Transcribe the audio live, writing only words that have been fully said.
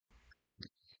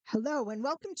Hello, and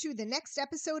welcome to the next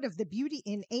episode of the Beauty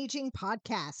in Aging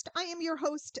podcast. I am your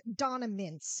host, Donna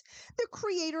Mintz, the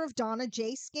creator of Donna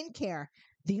J Skincare,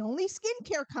 the only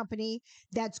skincare company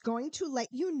that's going to let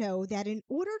you know that in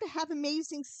order to have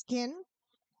amazing skin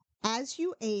as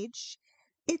you age,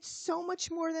 it's so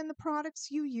much more than the products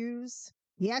you use.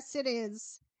 Yes, it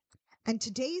is. And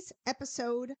today's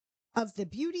episode of the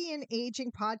Beauty in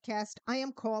Aging podcast, I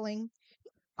am calling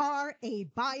Are a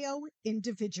Bio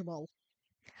Individual.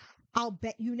 I'll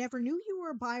bet you never knew you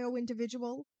were a bio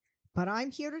individual, but I'm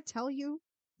here to tell you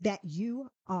that you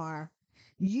are.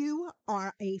 You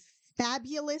are a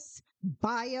fabulous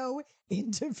bio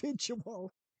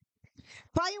individual.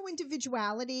 Bio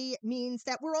individuality means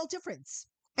that we're all different,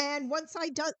 and one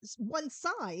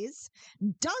size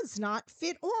does not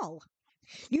fit all.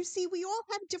 You see, we all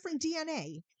have different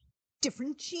DNA,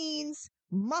 different genes,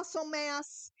 muscle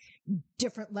mass,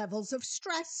 different levels of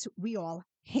stress. We all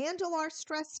handle our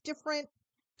stress different,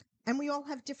 and we all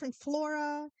have different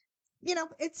flora,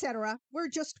 etc. We're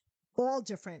just all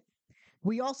different.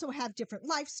 We also have different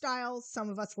lifestyles. Some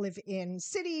of us live in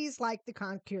cities like the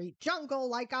concrete jungle,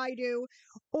 like I do,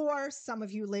 or some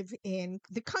of you live in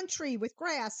the country with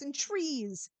grass and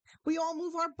trees. We all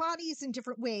move our bodies in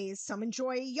different ways. Some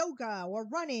enjoy yoga or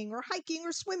running or hiking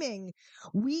or swimming.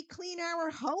 We clean our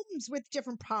homes with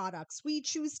different products. We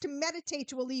choose to meditate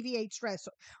to alleviate stress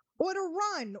or to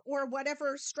run or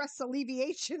whatever stress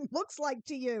alleviation looks like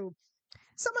to you.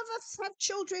 Some of us have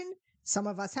children, some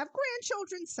of us have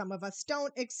grandchildren, some of us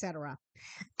don't, etc.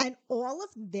 And all of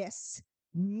this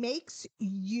makes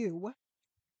you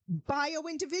bio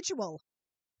individual.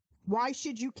 Why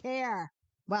should you care?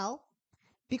 Well,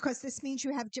 because this means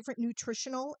you have different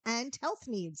nutritional and health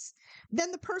needs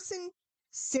than the person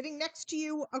sitting next to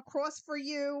you, across for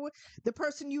you, the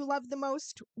person you love the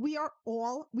most. We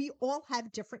all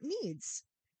have different needs.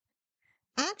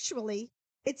 Actually,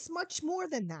 it's much more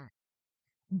than that.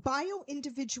 Bio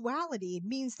individuality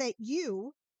means that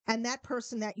you and that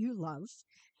person that you love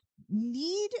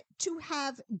need to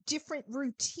have different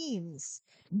routines,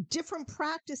 different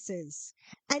practices,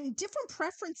 and different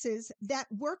preferences that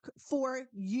work for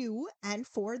you and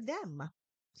for them.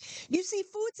 You see,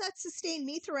 foods that sustain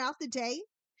me throughout the day,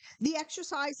 the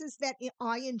exercises that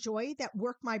I enjoy that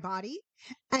work my body,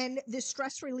 and the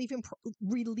stress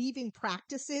relieving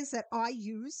practices that I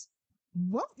use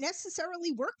won't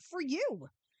necessarily work for you.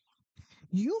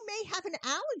 You may have an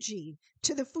allergy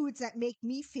to the foods that make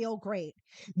me feel great.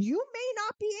 You may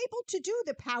not be able to do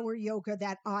the power yoga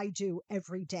that I do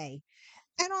every day.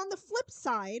 And on the flip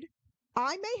side,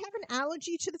 I may have an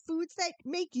allergy to the foods that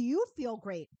make you feel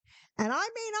great. And I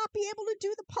may not be able to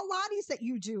do the Pilates that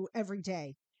you do every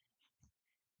day.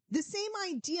 The same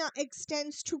idea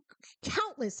extends to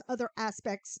countless other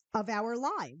aspects of our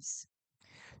lives.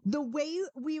 The way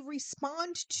we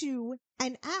respond to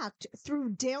and act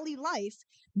through daily life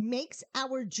makes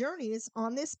our journeys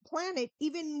on this planet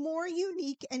even more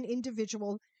unique and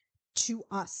individual to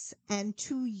us and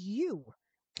to you.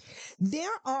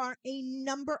 There are a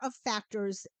number of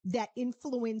factors that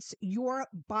influence your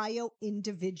bio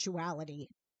individuality.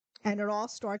 And it all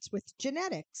starts with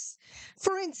genetics.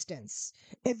 For instance,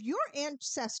 if your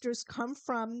ancestors come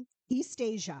from East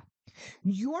Asia,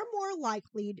 you're more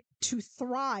likely to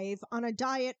thrive on a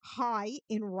diet high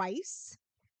in rice,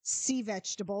 sea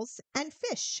vegetables, and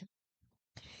fish.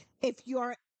 If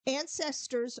your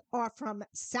ancestors are from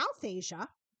South Asia,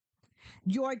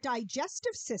 your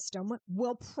digestive system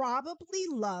will probably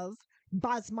love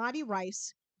basmati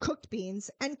rice, cooked beans,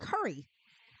 and curry.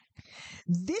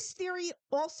 This theory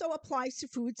also applies to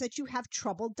foods that you have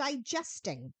trouble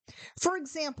digesting. For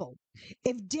example,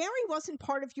 if dairy wasn't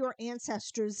part of your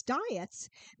ancestors' diets,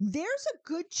 there's a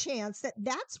good chance that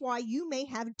that's why you may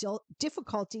have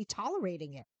difficulty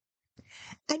tolerating it.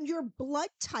 And your blood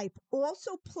type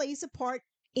also plays a part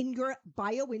in your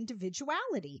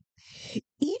bioindividuality.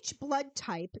 Each blood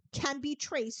type can be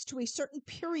traced to a certain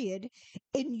period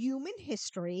in human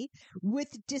history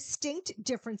with distinct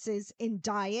differences in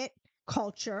diet,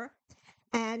 culture,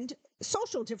 and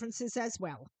social differences as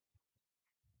well.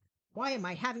 Why am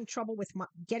I having trouble with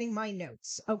getting my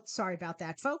notes? Oh, sorry about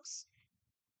that, folks.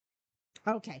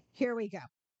 Okay, here we go.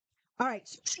 All right,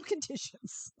 social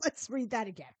conditions. Let's read that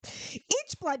again.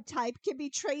 Each blood type can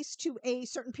be traced to a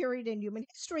certain period in human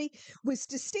history with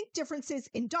distinct differences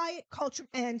in diet, culture,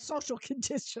 and social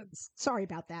conditions. Sorry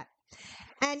about that.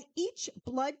 And each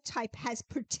blood type has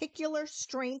particular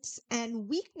strengths and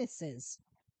weaknesses.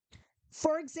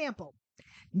 For example,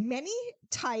 many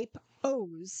type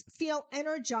O's feel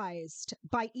energized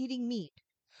by eating meat.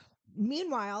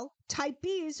 Meanwhile, type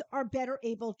B's are better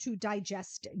able to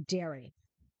digest dairy.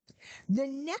 The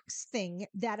next thing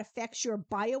that affects your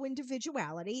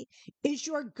bioindividuality is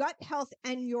your gut health,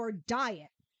 and your diet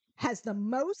has the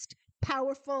most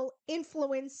powerful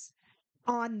influence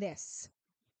on this.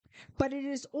 But it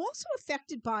is also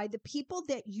affected by the people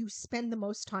that you spend the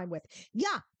most time with.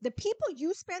 Yeah, the people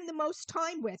you spend the most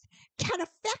time with can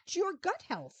affect your gut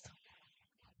health.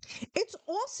 It's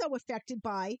also affected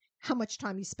by how much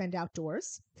time you spend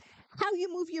outdoors, how you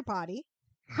move your body,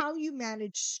 how you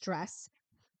manage stress,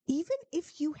 even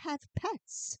if you have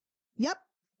pets. Yep,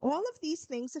 all of these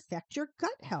things affect your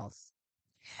gut health.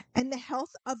 And the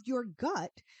health of your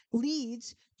gut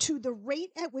leads to the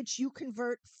rate at which you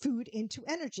convert food into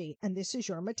energy. And this is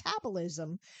your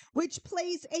metabolism, which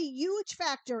plays a huge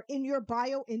factor in your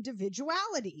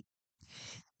bioindividuality.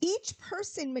 Each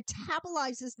person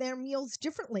metabolizes their meals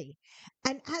differently.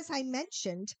 And as I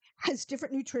mentioned, has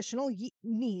different nutritional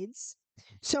needs.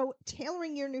 So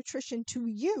tailoring your nutrition to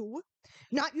you,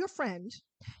 not your friend,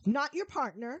 not your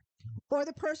partner, or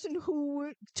the person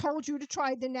who told you to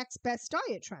try the next best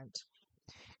diet trend.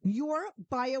 Your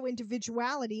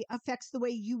bioindividuality affects the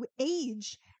way you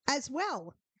age as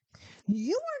well.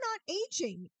 You are not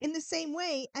aging in the same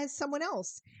way as someone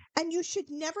else. And you should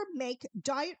never make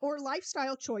diet or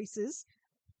lifestyle choices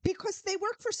because they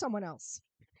work for someone else.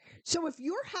 So if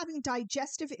you're having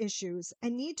digestive issues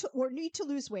and need to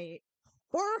lose weight,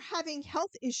 or having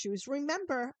health issues,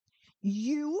 remember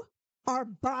you are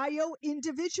bio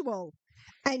individual,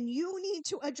 and you need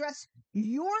to address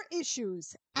your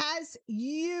issues as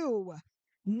you,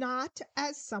 not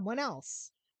as someone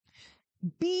else.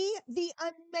 Be the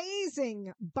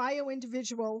amazing bio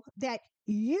individual that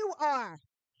you are,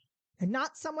 and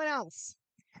not someone else.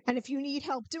 And if you need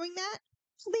help doing that,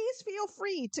 please feel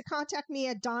free to contact me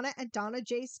at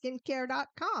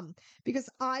donna@donnajskincare.com, because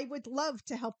I would love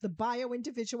to help the bio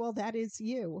individual that is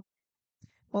you.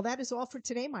 Well, that is all for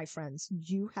today, my friends.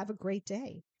 You have a great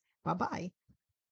day. Bye bye.